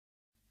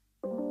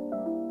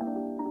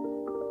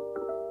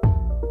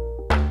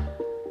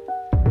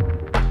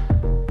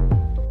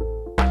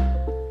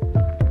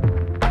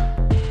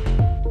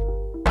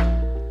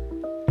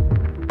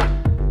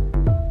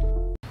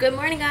Good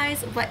morning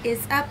guys, what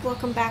is up?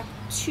 Welcome back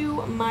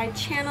to my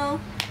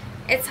channel.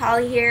 It's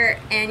Holly here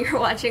and you're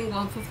watching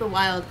Wolf of the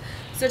Wild.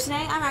 So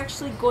today I'm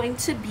actually going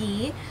to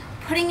be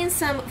putting in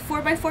some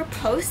 4x4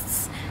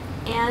 posts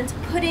and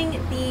putting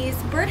these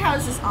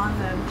birdhouses on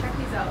them. Check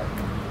these out.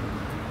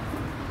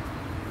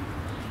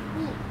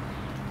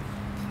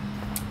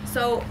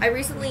 So I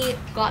recently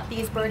got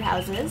these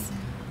birdhouses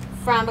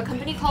from a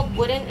company called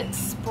Wodden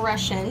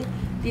Expression.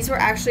 These were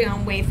actually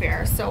on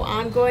Wayfair, so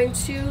I'm going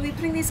to be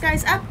putting these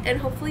guys up and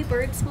hopefully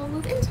birds will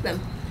move into them.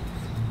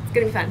 It's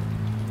gonna be fun.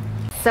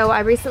 So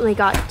I recently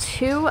got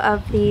two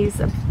of these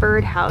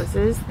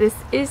birdhouses. This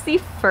is the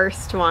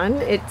first one.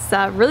 It's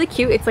really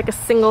cute. It's like a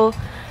single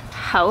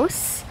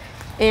house.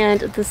 And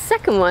the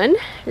second one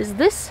is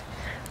this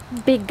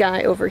big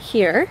guy over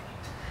here.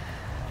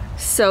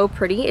 So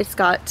pretty. It's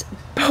got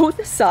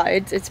both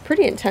sides. It's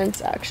pretty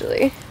intense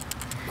actually.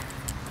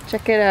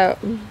 Check it out.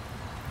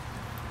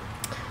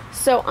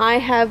 So I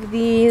have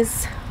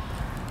these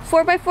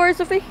 4x4s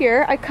over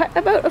here. I cut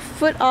about a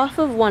foot off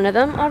of one of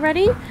them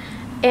already,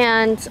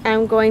 and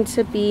I'm going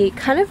to be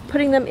kind of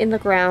putting them in the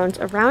ground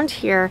around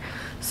here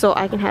so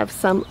I can have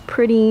some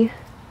pretty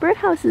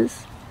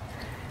birdhouses.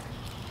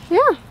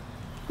 Yeah,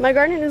 my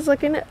garden is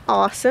looking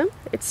awesome.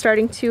 It's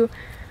starting to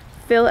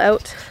fill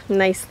out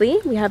nicely.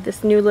 We have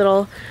this new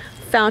little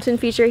fountain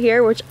feature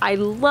here, which I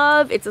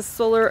love. It's a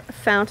solar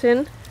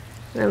fountain.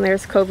 And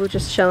there's Kovu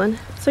just chilling.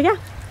 So yeah.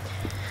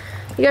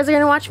 You guys are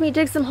going to watch me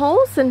dig some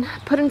holes and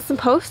put in some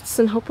posts,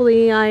 and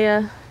hopefully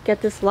I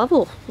get this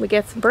level. We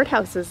get some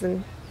birdhouses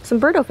and some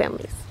birdo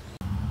families.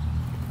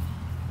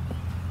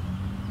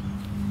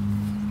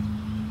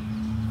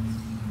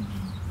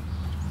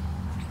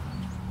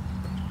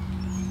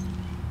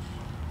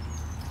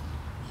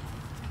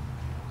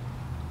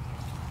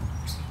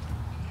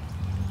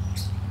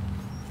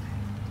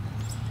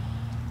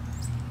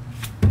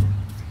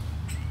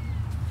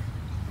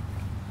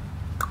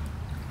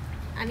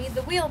 I need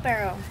the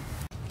wheelbarrow.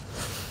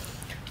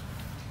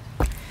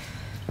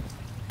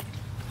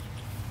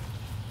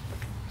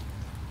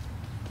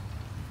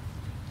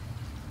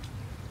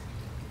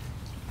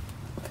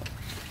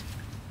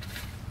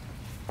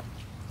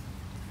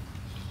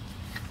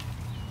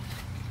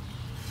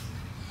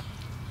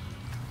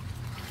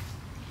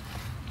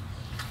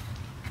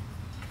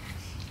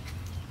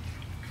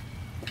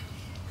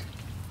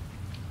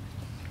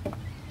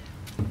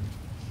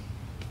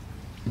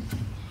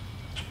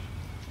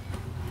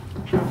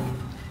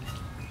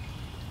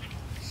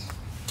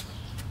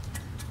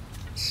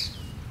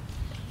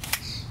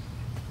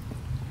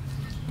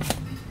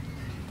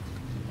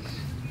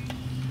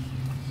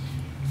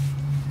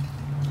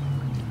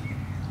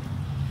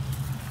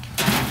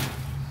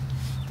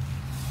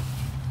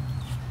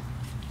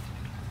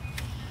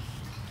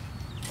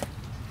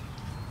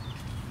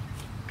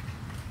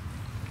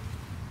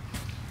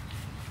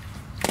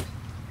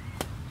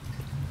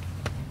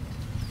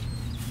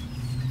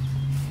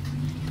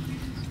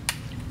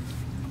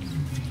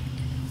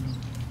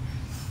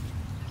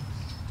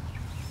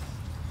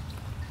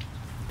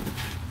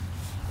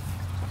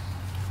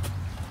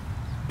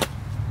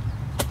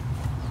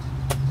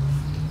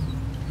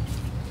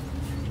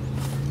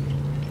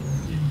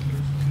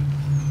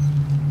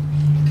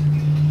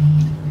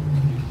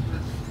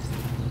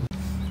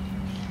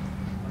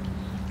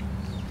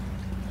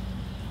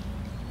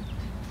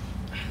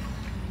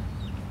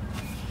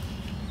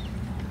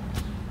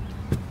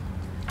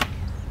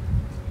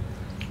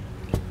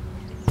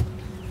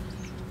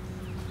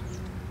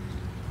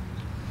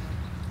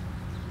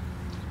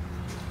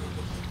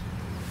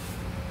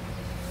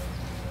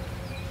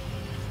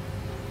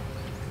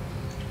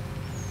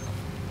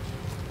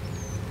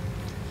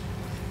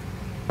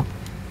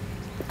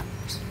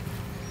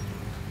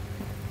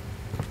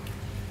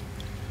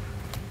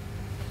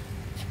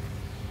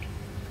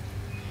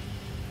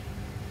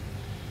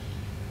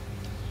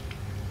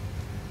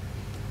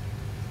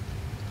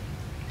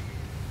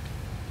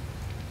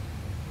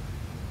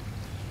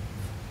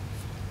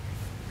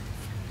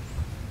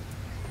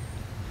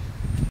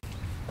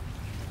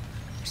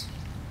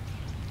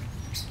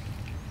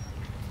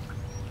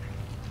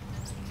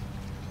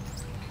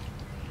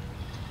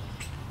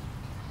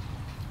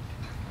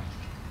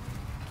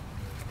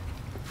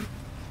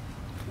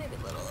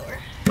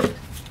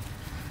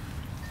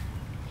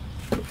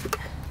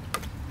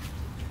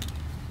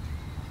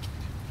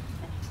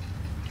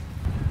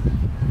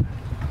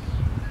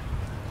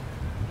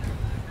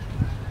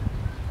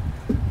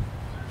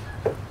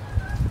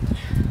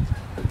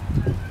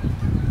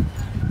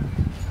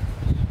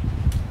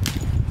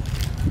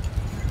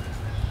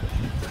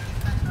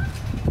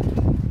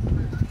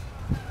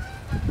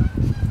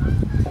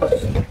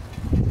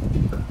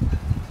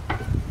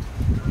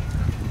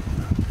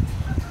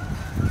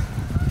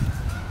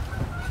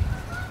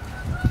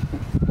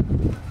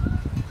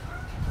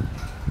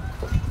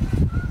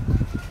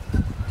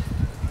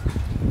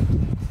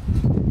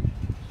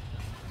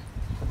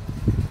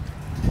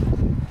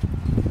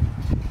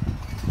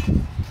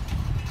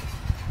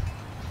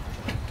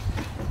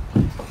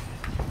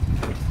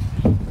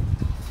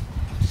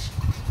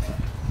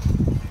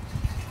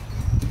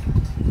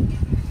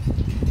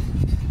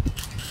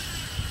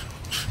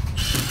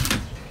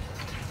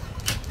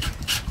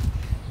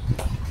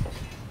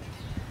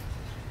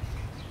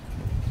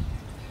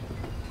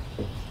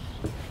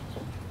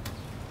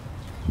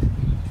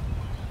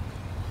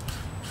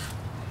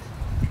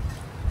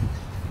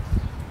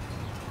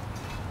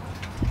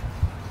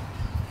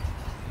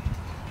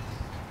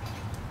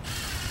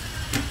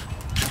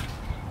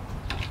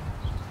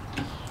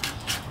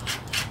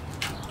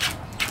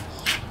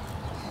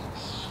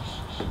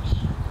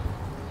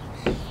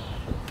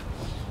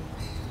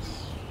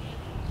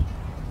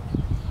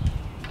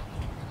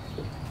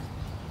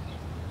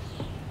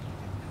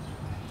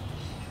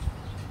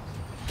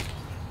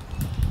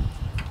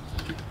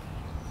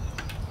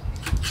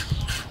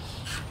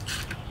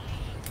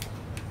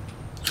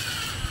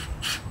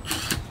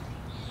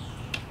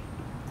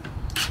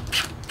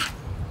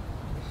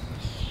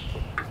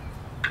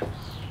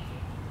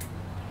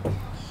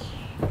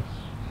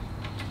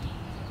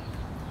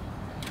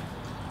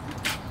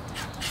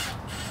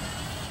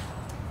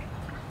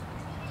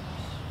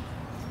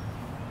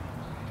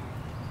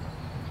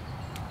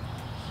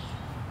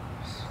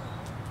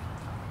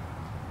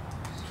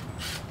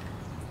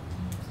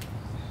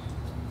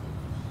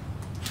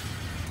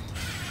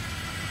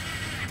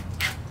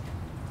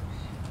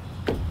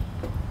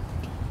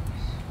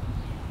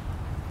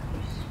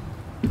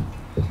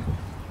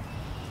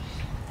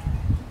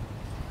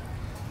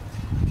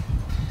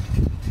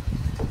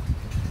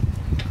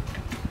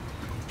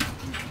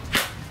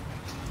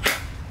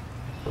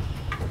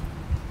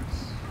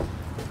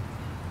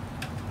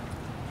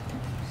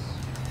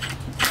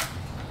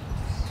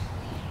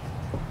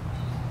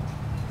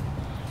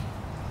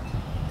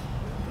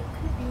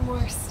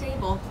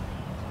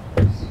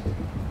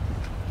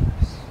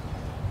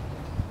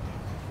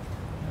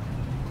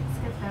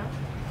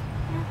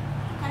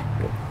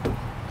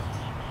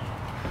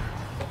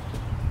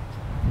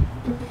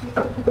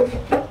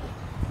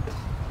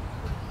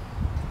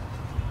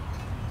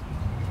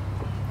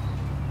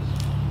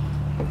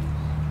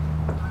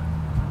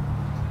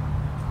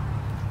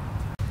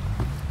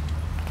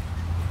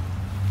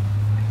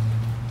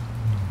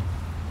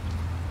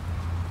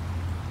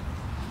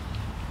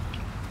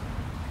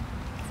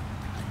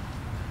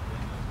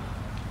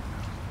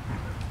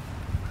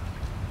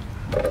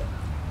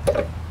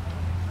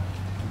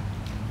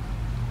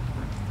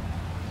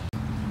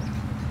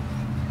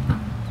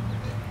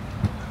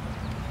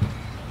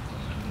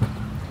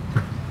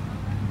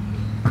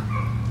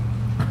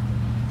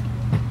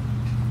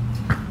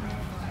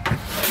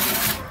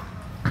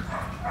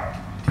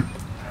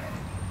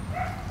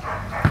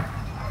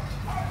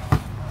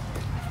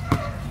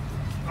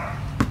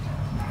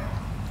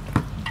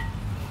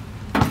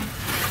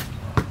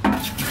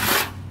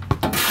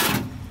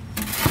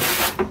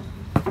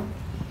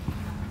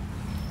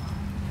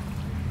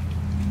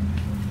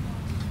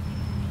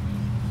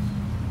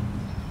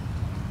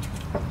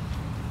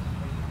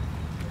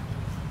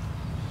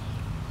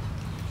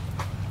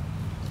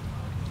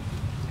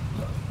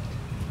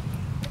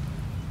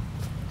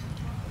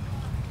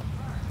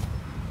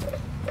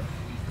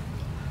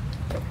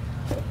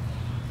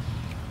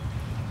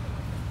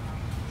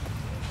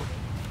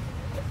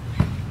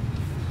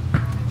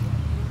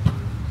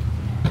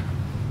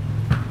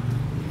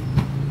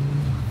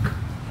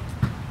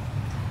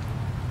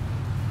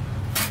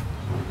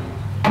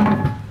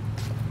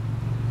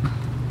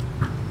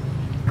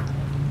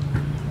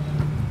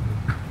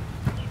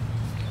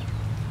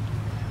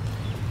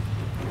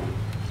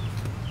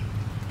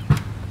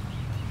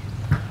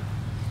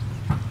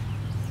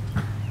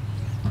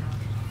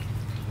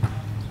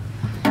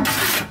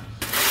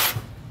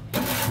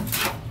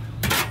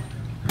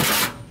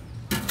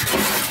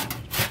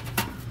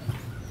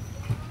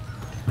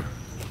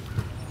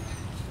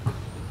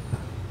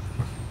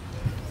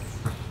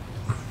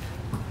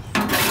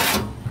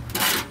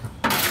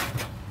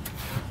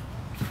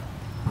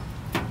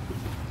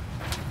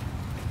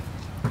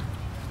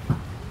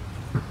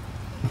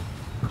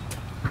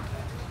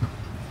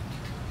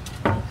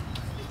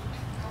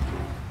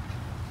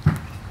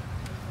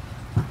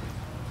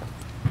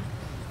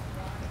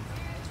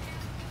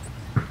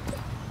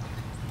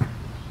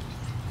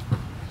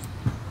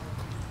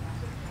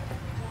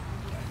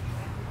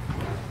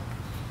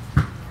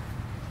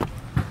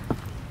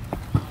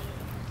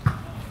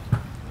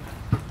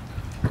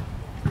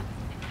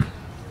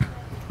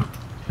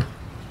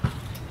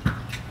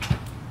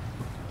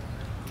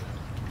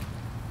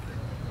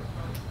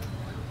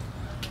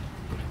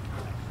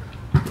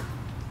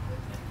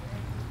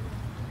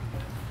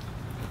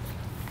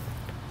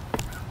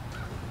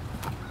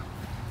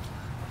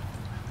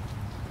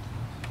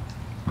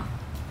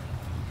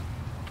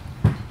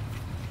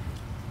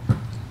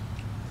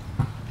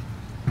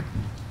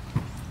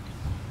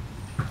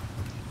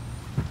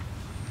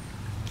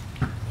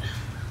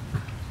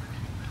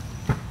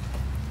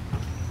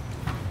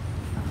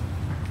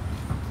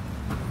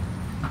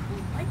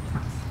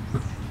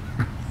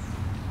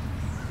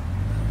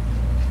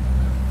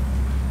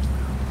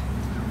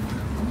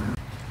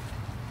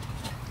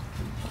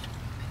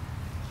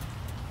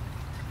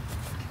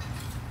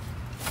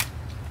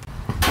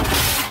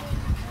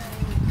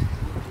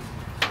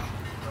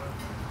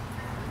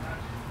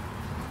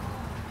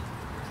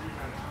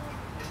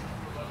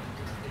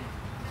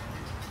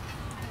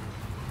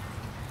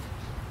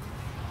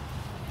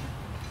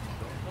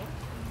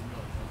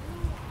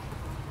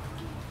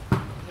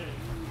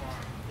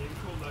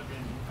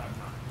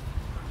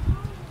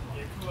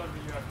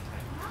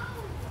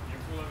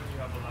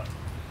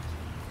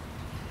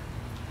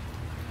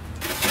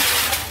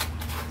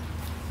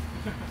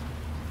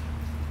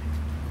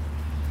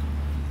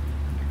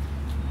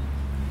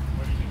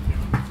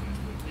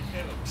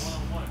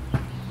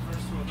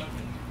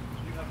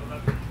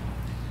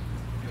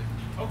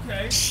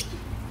 Okay.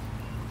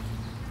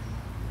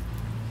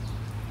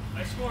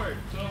 I scored,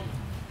 so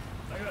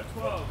I got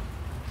 12.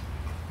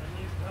 I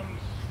need I'm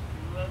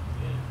left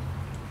in.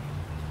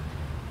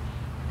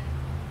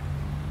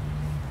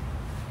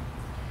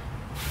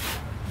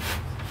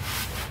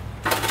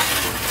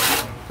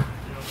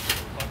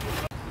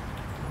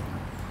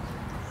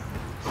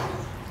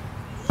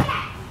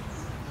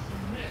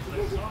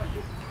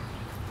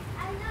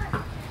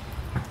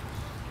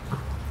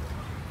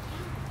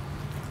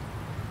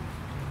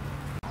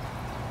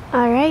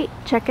 Alright,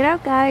 check it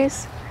out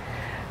guys.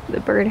 The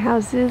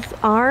birdhouses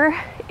are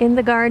in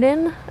the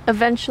garden.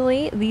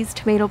 Eventually these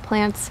tomato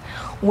plants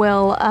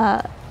will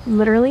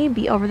literally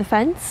be over the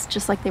fence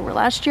just like they were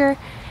last year,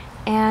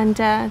 and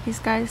these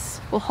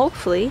guys will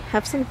hopefully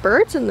have some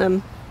birds in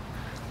them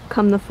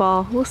come the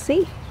fall. We'll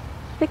see.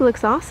 I think it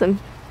looks awesome.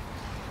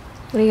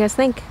 What do you guys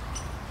think?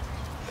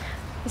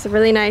 There's a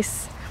really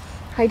nice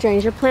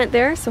hydrangea plant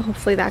there, so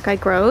hopefully that guy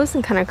grows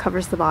and kind of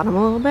covers the bottom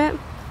a little bit.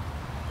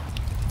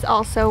 It's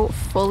also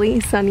fully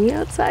sunny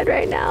outside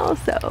right now,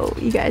 so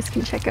you guys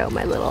can check out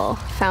my little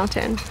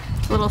fountain.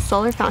 Little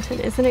solar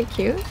fountain, isn't it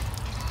cute?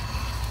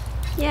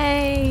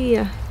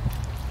 Yay!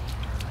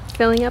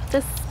 Filling up the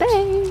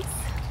space.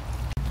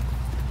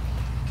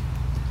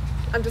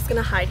 I'm just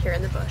gonna hide here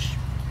in the bush.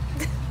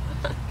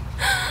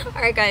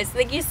 Alright guys,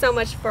 thank you so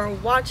much for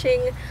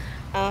watching.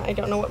 I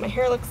don't know what my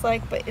hair looks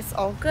like, but it's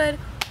all good.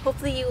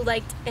 Hopefully you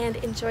liked and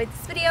enjoyed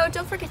this video.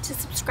 Don't forget to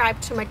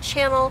subscribe to my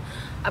channel.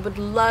 I would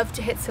love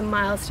to hit some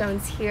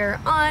milestones here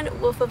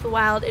on Wolf of the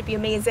Wild. It'd be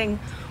amazing.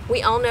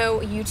 We all know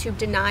YouTube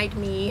denied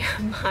me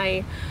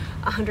my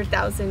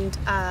 100,000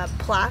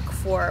 plaque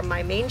for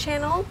my main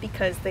channel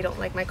because they don't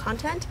like my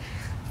content.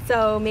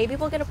 So maybe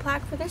we'll get a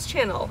plaque for this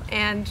channel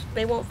and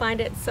they won't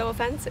find it so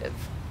offensive.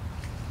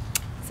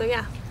 So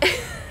yeah.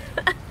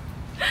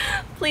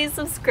 Please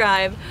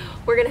subscribe.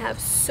 We're gonna have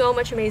so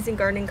much amazing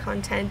gardening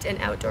content and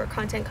outdoor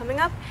content coming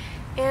up,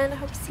 and I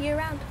hope to see you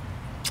around.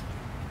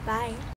 Bye.